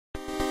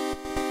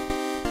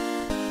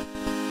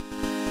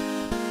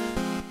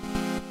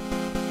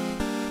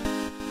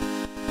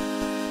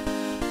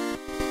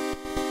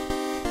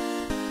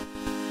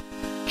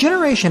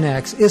Generation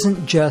X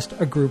isn't just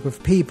a group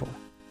of people.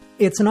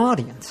 It's an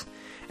audience.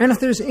 And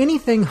if there's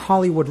anything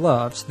Hollywood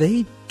loves,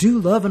 they do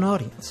love an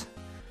audience.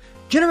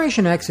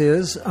 Generation X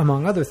is,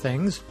 among other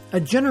things, a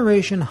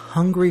generation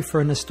hungry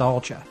for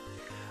nostalgia.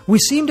 We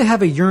seem to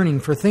have a yearning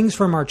for things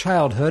from our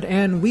childhood,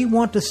 and we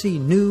want to see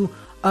new,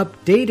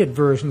 updated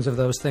versions of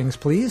those things,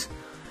 please.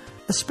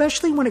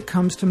 Especially when it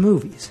comes to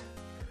movies.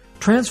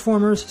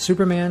 Transformers,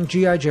 Superman,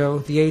 G.I. Joe,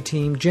 The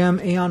A-Team,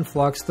 Jem, Aeon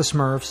Flux, The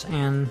Smurfs,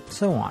 and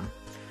so on.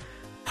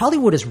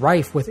 Hollywood is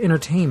rife with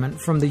entertainment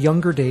from the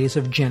younger days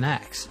of Gen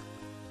X.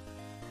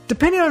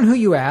 Depending on who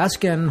you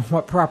ask and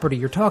what property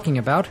you're talking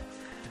about,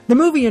 the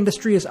movie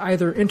industry is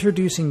either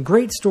introducing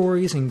great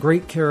stories and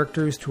great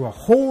characters to a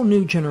whole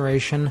new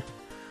generation,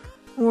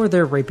 or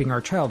they're raping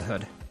our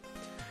childhood.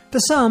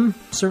 To some,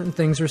 certain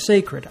things are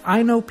sacred.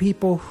 I know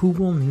people who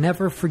will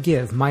never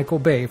forgive Michael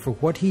Bay for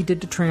what he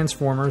did to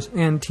Transformers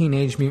and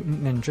Teenage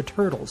Mutant Ninja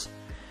Turtles.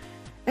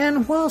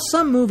 And while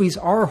some movies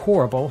are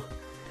horrible,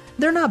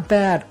 they're not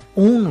bad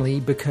only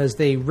because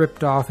they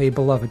ripped off a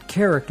beloved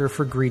character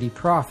for greedy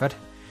profit.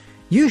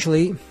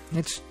 Usually,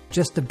 it's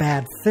just a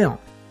bad film.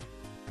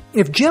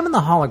 If Jem and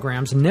the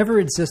Holograms never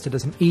existed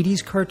as an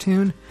 80s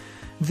cartoon,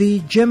 the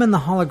Jem and the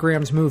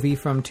Holograms movie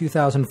from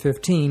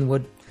 2015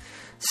 would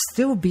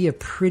still be a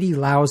pretty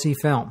lousy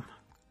film.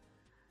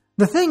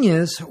 The thing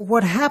is,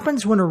 what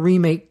happens when a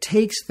remake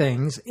takes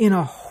things in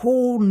a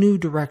whole new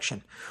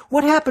direction?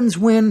 What happens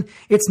when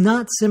it's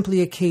not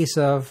simply a case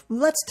of,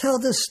 let's tell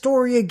this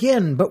story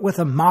again, but with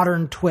a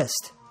modern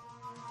twist?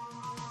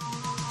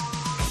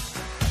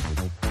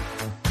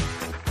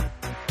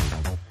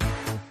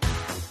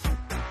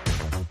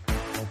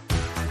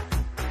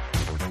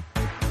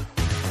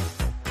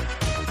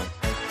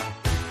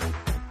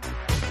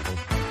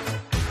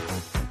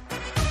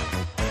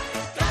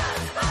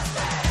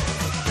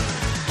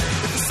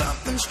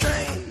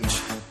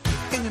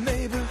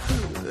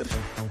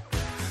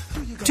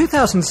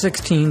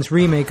 2016's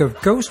remake of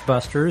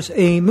Ghostbusters,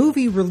 a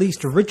movie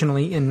released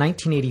originally in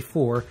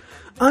 1984,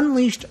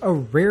 unleashed a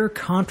rare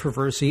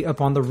controversy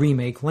upon the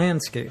remake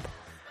landscape.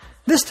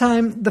 This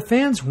time, the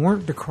fans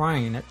weren't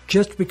decrying it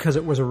just because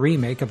it was a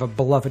remake of a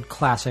beloved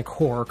classic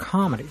horror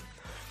comedy.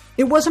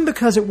 It wasn't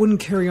because it wouldn't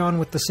carry on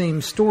with the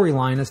same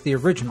storyline as the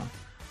original.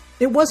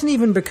 It wasn't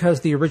even because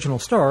the original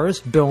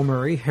stars, Bill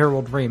Murray,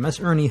 Harold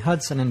Ramis, Ernie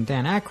Hudson, and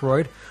Dan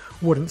Aykroyd,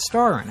 wouldn't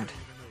star in it.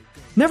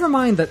 Never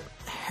mind that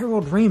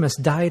Harold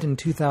Ramis died in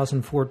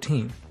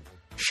 2014,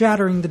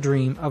 shattering the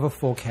dream of a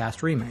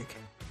full-cast remake.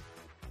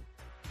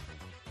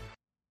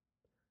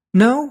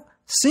 No,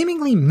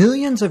 seemingly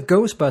millions of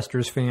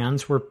Ghostbusters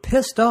fans were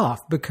pissed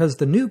off because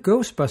the new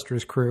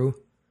Ghostbusters crew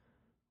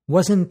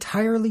was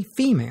entirely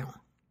female.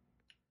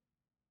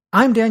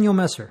 I'm Daniel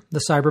Messer,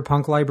 the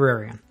cyberpunk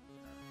librarian.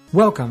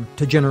 Welcome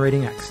to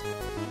Generating X.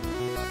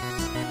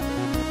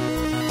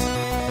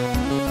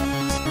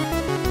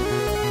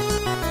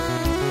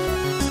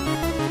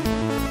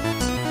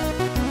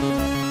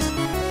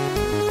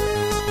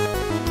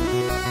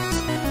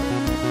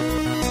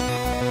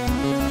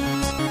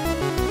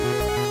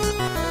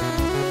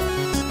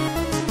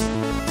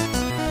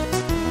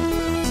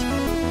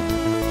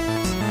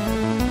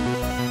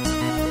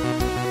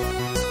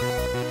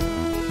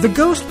 The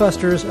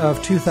Ghostbusters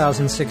of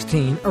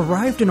 2016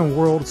 arrived in a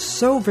world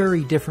so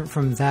very different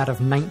from that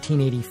of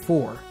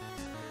 1984.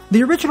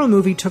 The original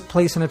movie took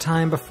place in a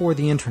time before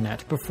the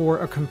internet, before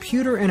a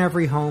computer in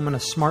every home and a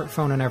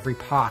smartphone in every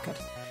pocket.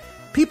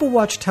 People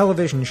watched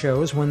television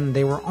shows when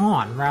they were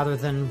on, rather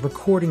than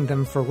recording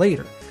them for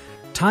later.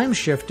 Time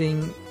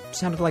shifting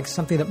sounded like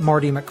something that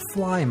Marty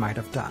McFly might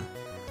have done.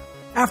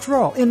 After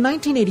all, in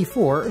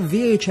 1984,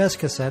 VHS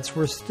cassettes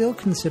were still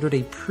considered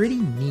a pretty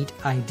neat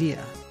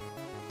idea.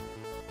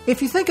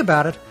 If you think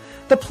about it,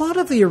 the plot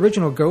of the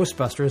original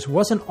Ghostbusters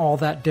wasn't all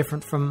that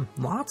different from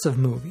lots of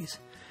movies.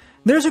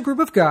 There's a group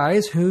of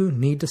guys who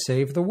need to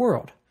save the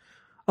world.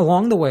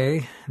 Along the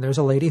way, there's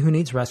a lady who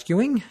needs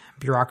rescuing,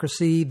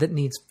 bureaucracy that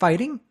needs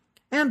fighting,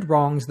 and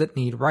wrongs that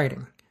need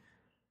righting.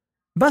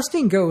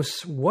 Busting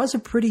ghosts was a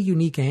pretty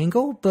unique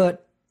angle,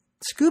 but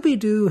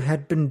Scooby-Doo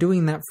had been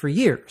doing that for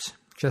years,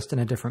 just in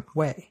a different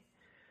way.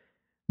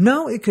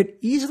 No, it could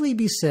easily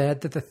be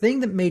said that the thing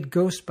that made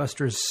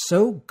Ghostbusters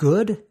so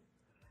good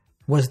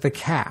was the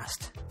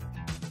cast.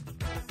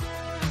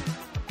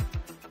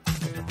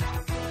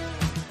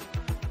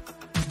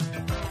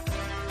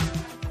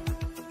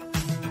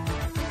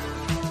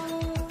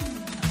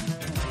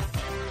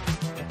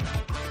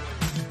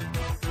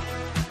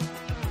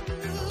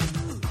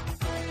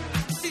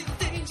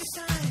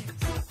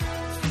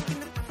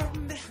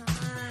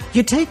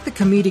 You take the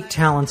comedic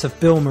talents of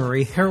Bill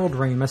Murray, Harold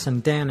Ramis,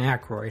 and Dan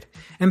Aykroyd,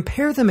 and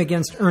pair them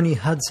against Ernie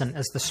Hudson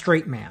as the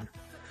straight man.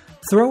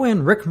 Throw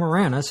in Rick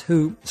Moranis,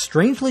 who,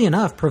 strangely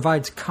enough,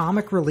 provides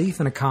comic relief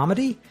in a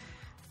comedy,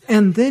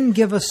 and then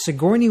give us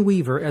Sigourney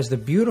Weaver as the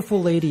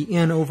beautiful lady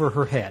in over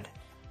her head.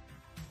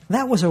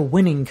 That was a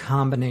winning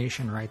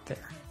combination right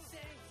there.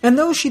 And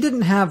though she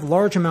didn't have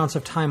large amounts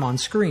of time on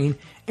screen,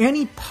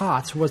 Annie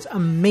Potts was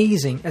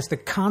amazing as the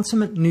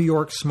consummate New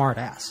York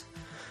smartass.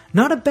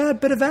 Not a bad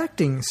bit of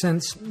acting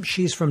since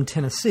she's from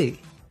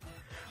Tennessee.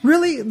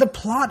 Really, the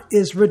plot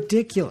is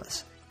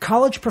ridiculous.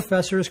 College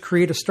professors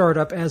create a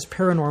startup as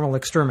paranormal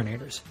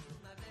exterminators.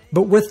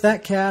 But with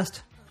that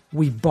cast,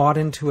 we bought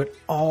into it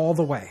all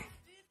the way.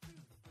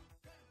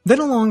 Then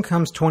along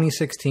comes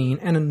 2016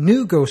 and a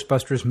new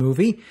Ghostbusters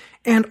movie,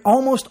 and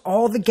almost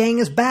all the gang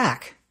is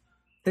back.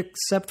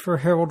 Except for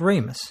Harold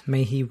Ramis,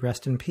 may he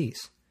rest in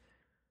peace.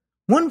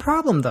 One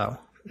problem though,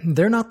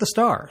 they're not the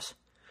stars.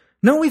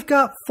 No, we've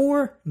got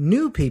 4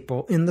 new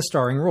people in the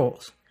starring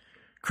roles.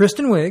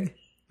 Kristen Wiig,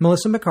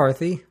 Melissa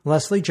McCarthy,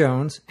 Leslie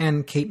Jones,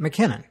 and Kate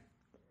McKinnon.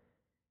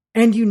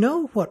 And you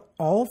know what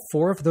all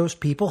 4 of those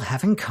people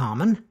have in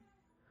common?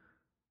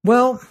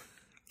 Well,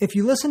 if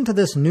you listen to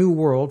this new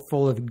world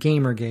full of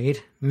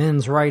Gamergate,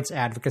 men's rights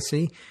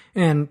advocacy,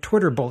 and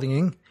Twitter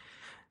bullying,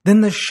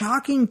 then the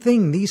shocking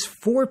thing these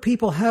 4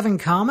 people have in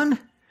common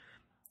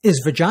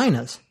is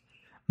vaginas.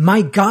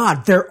 My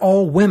God, they're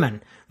all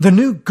women. The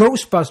new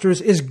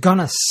Ghostbusters is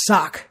gonna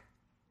suck.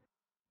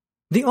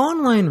 The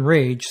online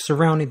rage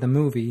surrounding the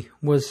movie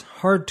was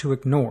hard to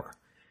ignore,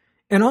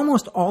 and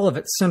almost all of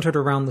it centered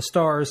around the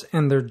stars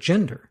and their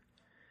gender.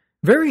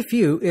 Very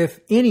few, if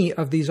any,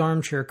 of these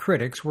armchair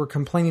critics were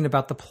complaining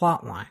about the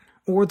plotline,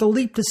 or the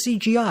leap to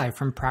CGI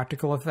from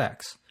practical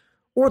effects,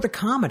 or the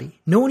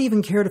comedy. No one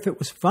even cared if it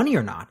was funny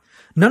or not.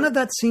 None of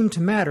that seemed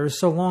to matter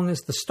so long as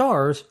the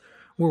stars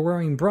were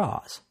wearing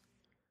bras.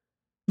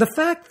 The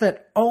fact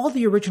that all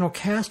the original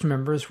cast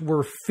members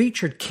were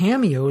featured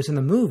cameos in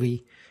the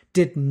movie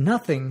did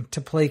nothing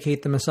to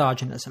placate the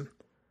misogynism.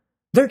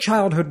 Their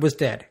childhood was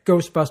dead.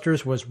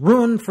 Ghostbusters was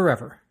ruined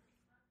forever.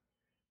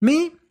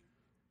 Me?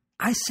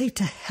 I say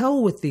to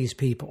hell with these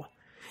people.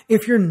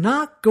 If you're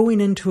not going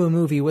into a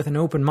movie with an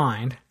open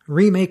mind,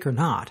 remake or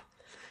not,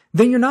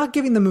 then you're not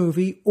giving the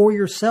movie or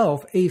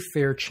yourself a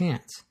fair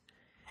chance.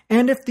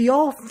 And if the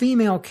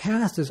all-female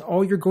cast is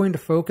all you're going to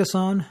focus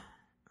on,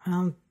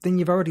 well, then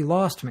you've already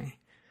lost me.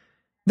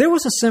 There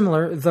was a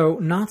similar, though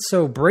not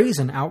so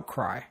brazen,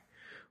 outcry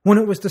when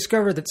it was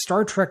discovered that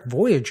Star Trek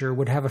Voyager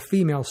would have a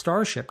female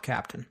starship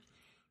captain.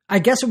 I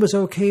guess it was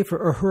okay for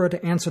Uhura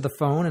to answer the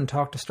phone and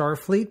talk to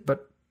Starfleet,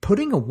 but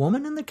putting a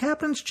woman in the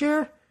captain's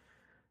chair?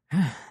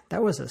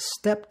 That was a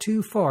step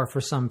too far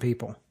for some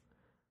people.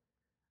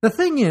 The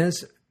thing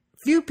is,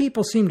 few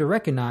people seem to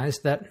recognize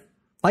that,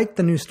 like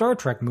the new Star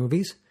Trek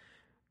movies,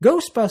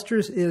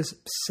 Ghostbusters is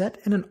set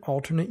in an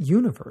alternate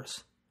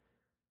universe.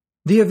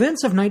 The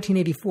events of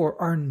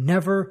 1984 are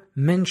never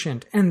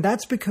mentioned, and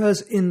that's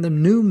because in the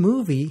new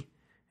movie,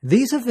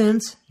 these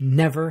events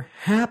never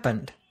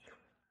happened.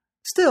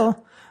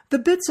 Still, the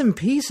bits and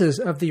pieces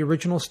of the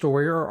original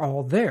story are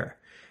all there.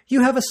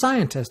 You have a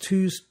scientist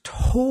who's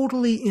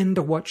totally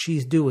into what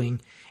she's doing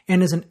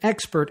and is an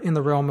expert in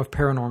the realm of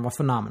paranormal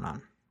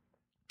phenomenon.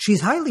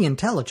 She's highly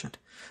intelligent,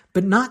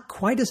 but not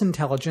quite as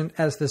intelligent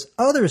as this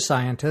other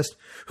scientist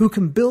who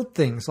can build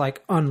things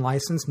like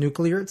unlicensed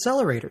nuclear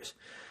accelerators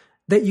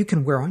that you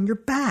can wear on your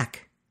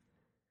back.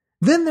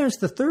 Then there's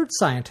the third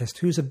scientist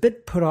who's a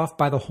bit put off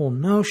by the whole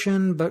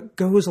notion, but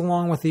goes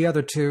along with the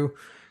other two,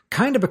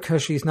 kind of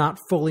because she's not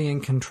fully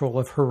in control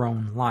of her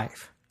own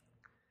life.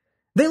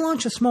 They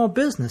launch a small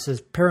business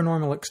as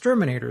paranormal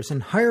exterminators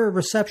and hire a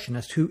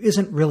receptionist who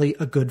isn't really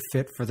a good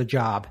fit for the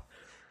job.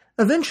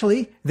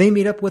 Eventually, they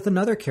meet up with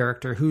another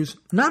character who's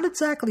not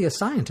exactly a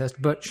scientist,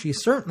 but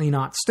she's certainly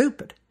not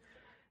stupid.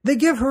 They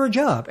give her a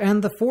job,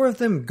 and the 4 of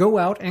them go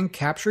out and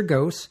capture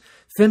ghosts,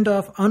 fend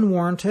off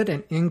unwarranted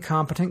and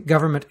incompetent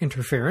government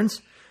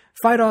interference,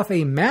 fight off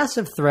a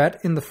massive threat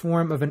in the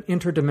form of an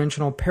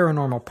interdimensional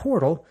paranormal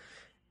portal,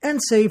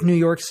 and save New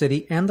York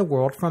City and the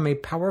world from a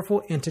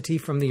powerful entity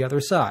from the other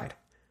side.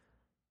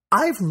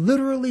 I've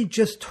literally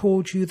just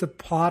told you the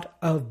plot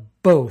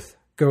of both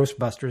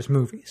Ghostbusters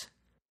movies.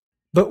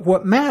 But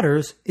what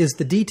matters is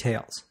the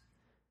details.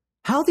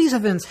 How these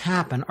events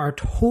happen are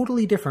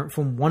totally different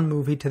from one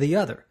movie to the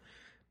other.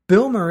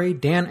 Bill Murray,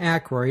 Dan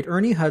Aykroyd,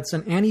 Ernie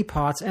Hudson, Annie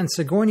Potts, and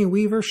Sigourney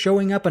Weaver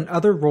showing up in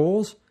other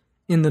roles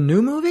in the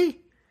new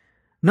movie?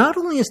 Not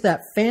only is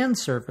that fan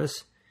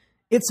service,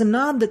 it's a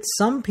nod that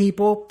some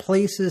people,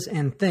 places,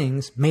 and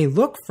things may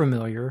look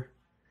familiar,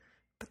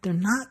 but they're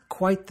not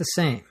quite the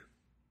same.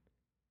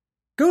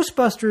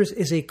 Ghostbusters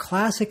is a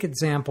classic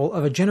example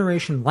of a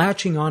generation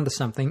latching onto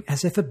something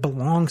as if it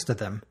belongs to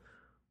them,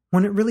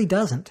 when it really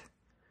doesn't.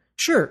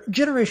 Sure,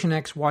 Generation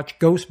X watched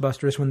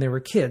Ghostbusters when they were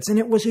kids, and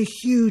it was a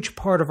huge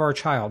part of our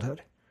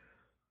childhood.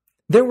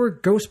 There were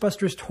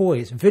Ghostbusters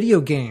toys,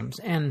 video games,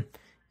 and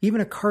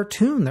even a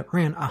cartoon that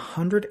ran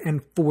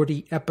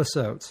 140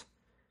 episodes.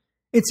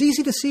 It's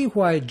easy to see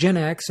why Gen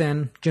X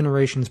and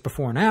generations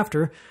before and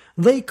after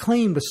lay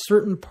claim to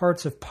certain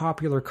parts of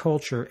popular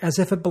culture as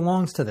if it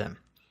belongs to them.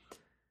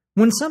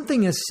 When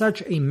something is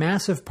such a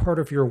massive part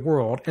of your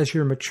world as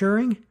you're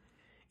maturing,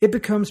 it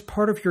becomes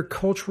part of your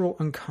cultural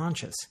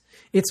unconscious.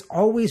 It's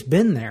always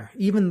been there,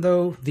 even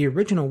though the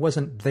original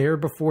wasn't there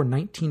before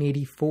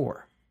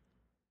 1984.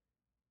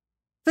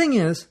 Thing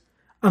is,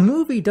 a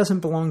movie doesn't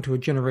belong to a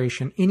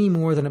generation any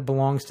more than it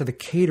belongs to the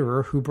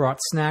caterer who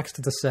brought snacks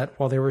to the set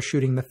while they were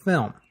shooting the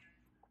film.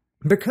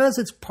 Because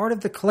it's part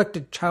of the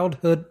collective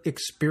childhood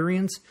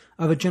experience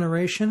of a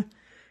generation,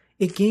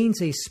 it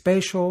gains a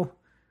spatial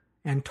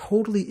and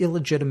totally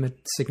illegitimate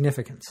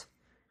significance.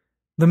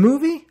 The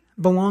movie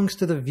belongs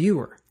to the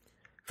viewer.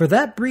 For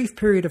that brief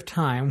period of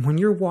time when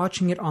you're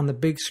watching it on the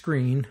big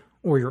screen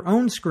or your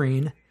own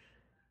screen,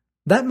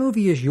 that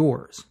movie is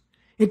yours.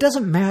 It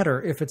doesn't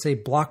matter if it's a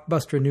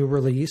blockbuster new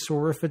release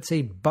or if it's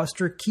a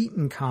Buster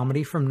Keaton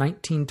comedy from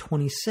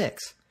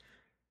 1926.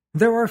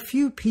 There are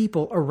few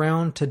people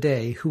around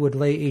today who would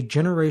lay a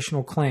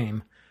generational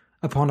claim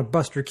upon a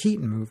Buster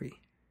Keaton movie.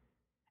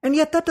 And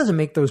yet that doesn't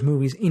make those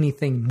movies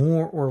anything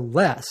more or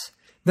less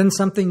than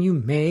something you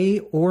may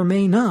or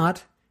may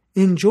not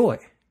enjoy.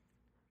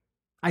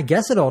 I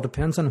guess it all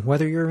depends on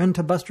whether you're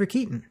into Buster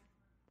Keaton.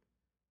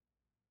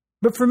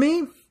 But for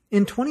me,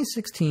 in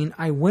 2016,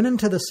 I went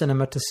into the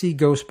cinema to see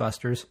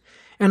Ghostbusters,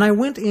 and I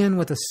went in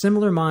with a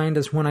similar mind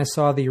as when I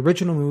saw the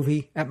original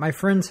movie at my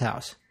friend's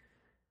house.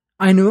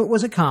 I knew it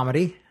was a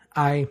comedy,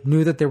 I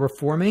knew that there were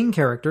 4 main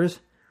characters,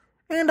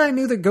 and I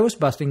knew that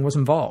ghostbusting was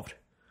involved.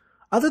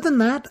 Other than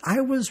that,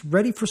 I was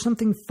ready for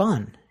something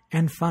fun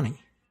and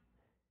funny.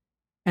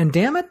 And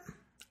damn it,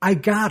 I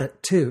got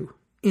it too,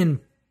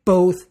 in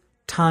both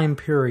time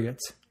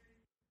periods.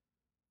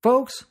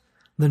 Folks,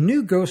 the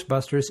new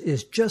Ghostbusters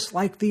is just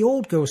like the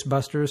old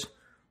Ghostbusters,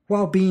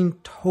 while being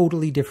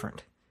totally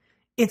different.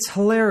 It's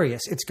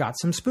hilarious. It's got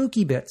some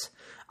spooky bits.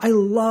 I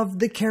love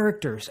the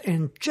characters,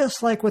 and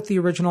just like with the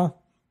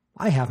original,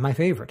 I have my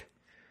favorite.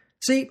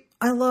 See,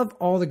 I love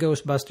all the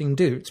Ghostbusting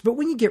dudes, but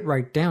when you get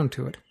right down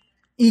to it,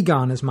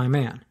 Egon is my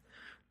man.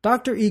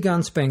 Dr.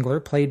 Egon Spengler,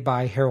 played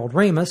by Harold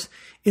Ramis,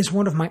 is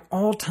one of my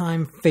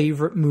all-time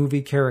favorite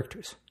movie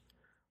characters.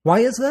 Why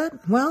is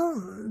that?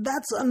 Well,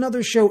 that's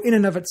another show in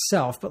and of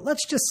itself, but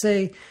let's just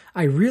say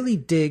I really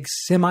dig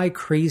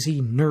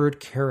semi-crazy nerd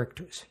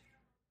characters.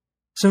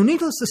 So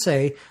needless to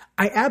say,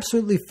 I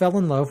absolutely fell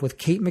in love with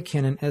Kate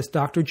McKinnon as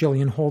Dr.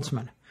 Jillian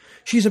Holtzman.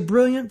 She's a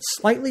brilliant,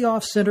 slightly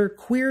off-center,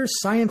 queer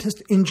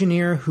scientist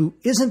engineer who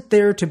isn't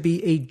there to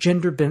be a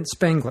gender-bent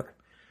Spengler.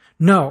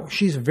 No,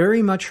 she's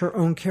very much her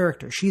own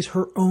character. She's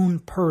her own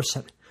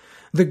person.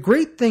 The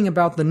great thing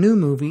about the new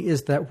movie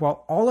is that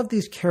while all of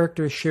these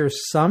characters share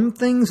some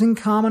things in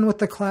common with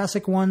the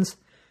classic ones,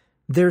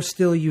 they're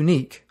still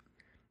unique.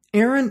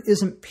 Aaron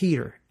isn't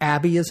Peter,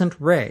 Abby isn't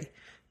Ray,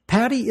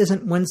 Patty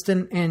isn't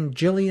Winston, and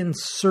Jillian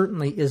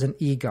certainly isn't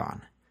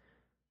Egon.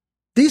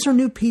 These are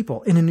new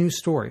people in a new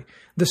story.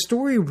 The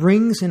story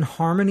rings in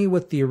harmony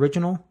with the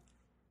original,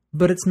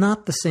 but it's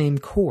not the same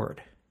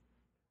chord.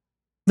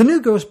 The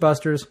new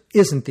Ghostbusters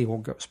isn't the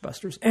old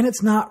Ghostbusters, and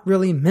it's not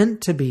really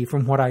meant to be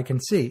from what I can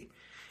see.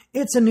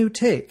 It's a new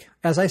take,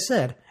 as I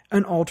said,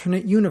 an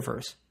alternate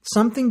universe,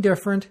 something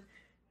different,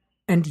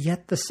 and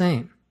yet the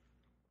same.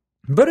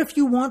 But if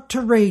you want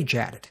to rage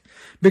at it,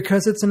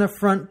 because it's an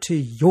affront to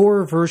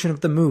your version of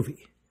the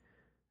movie,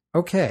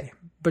 okay,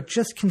 but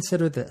just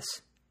consider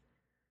this.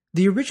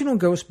 The original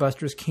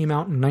Ghostbusters came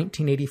out in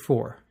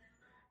 1984.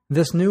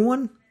 This new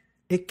one,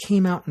 it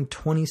came out in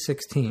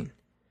 2016.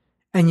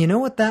 And you know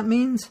what that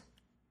means?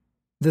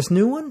 This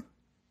new one,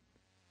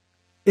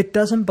 it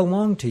doesn't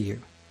belong to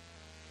you.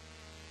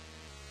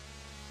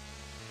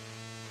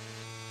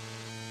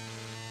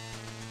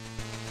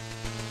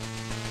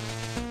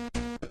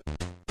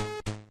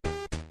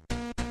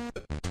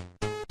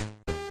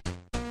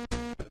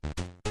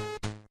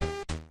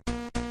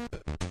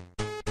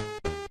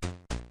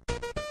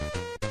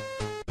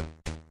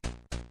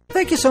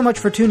 Thank you so much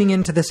for tuning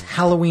in to this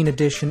Halloween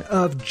edition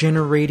of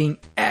Generating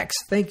X.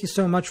 Thank you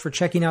so much for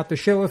checking out the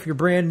show. If you're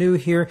brand new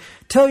here,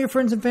 tell your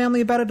friends and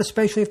family about it,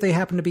 especially if they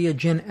happen to be a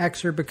Gen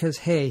Xer, because,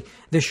 hey,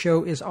 this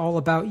show is all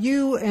about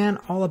you and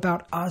all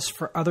about us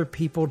for other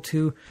people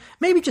to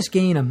maybe just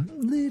gain a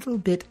little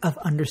bit of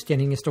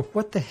understanding as to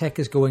what the heck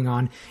is going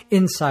on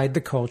inside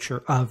the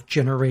culture of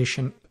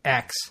Generation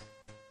X.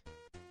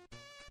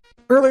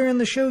 Earlier in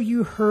the show,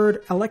 you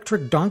heard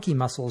Electric Donkey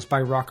Muscles by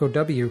Rocco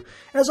W.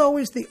 As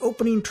always, the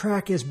opening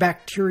track is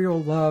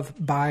Bacterial Love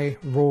by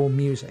Roll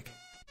Music.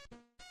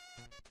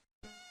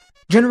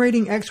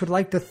 Generating X would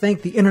like to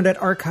thank the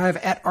Internet Archive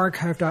at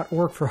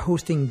archive.org for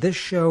hosting this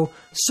show,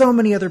 so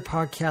many other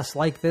podcasts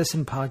like this,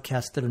 and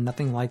podcasts that are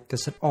nothing like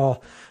this at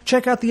all.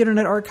 Check out the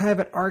Internet Archive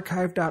at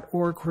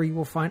archive.org, where you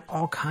will find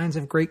all kinds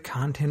of great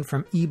content,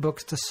 from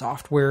ebooks to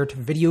software to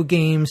video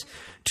games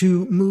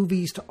to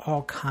movies to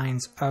all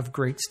kinds of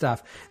great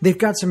stuff. They've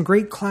got some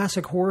great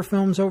classic horror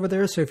films over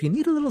there, so if you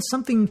need a little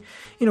something,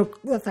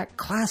 with that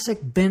classic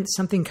bent,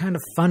 something kind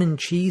of fun and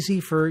cheesy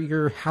for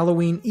your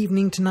Halloween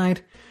evening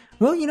tonight,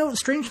 well,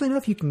 strangely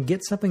enough, you can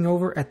get something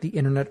over at the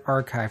Internet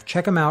Archive.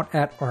 Check them out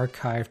at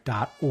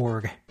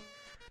archive.org.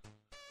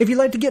 If you'd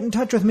like to get in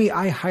touch with me,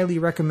 I highly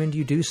recommend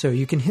you do so.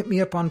 You can hit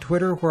me up on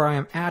Twitter where I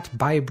am at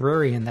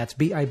Bibrarian. That's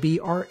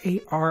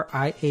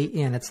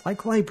Bibrarian. It's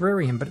like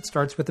librarian, but it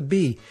starts with a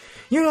B.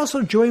 You can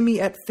also join me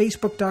at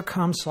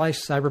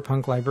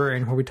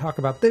facebook.com/cyberpunklibrarian, where we talk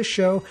about this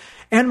show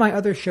and my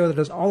other show that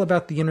is all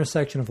about the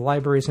intersection of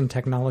libraries and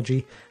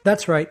technology.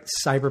 That's right,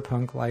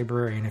 Cyberpunk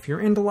Librarian. If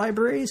you're into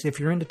libraries, if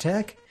you're into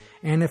tech,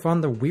 and if on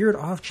the weird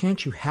off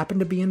chance you happen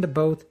to be into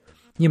both,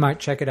 you might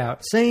check it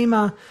out. Same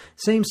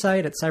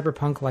site at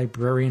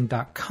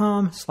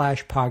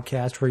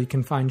cyberpunklibrarian.com/podcast, where you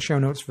can find show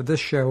notes for this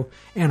show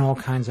and all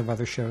kinds of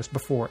other shows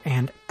before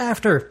and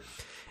after.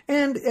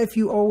 And if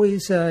you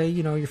always,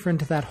 you're friend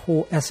to that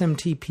whole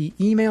SMTP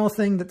email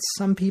thing that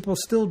some people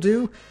still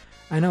do,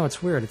 I know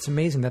it's weird. It's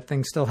amazing that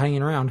thing's still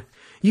hanging around.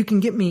 You can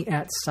get me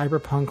at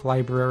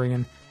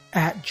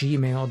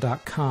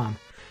cyberpunklibrarian@gmail.com.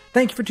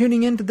 Thank you for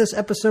tuning in to this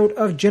episode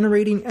of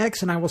Generating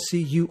X, and I will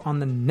see you on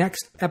the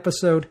next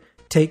episode.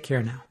 Take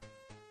care now.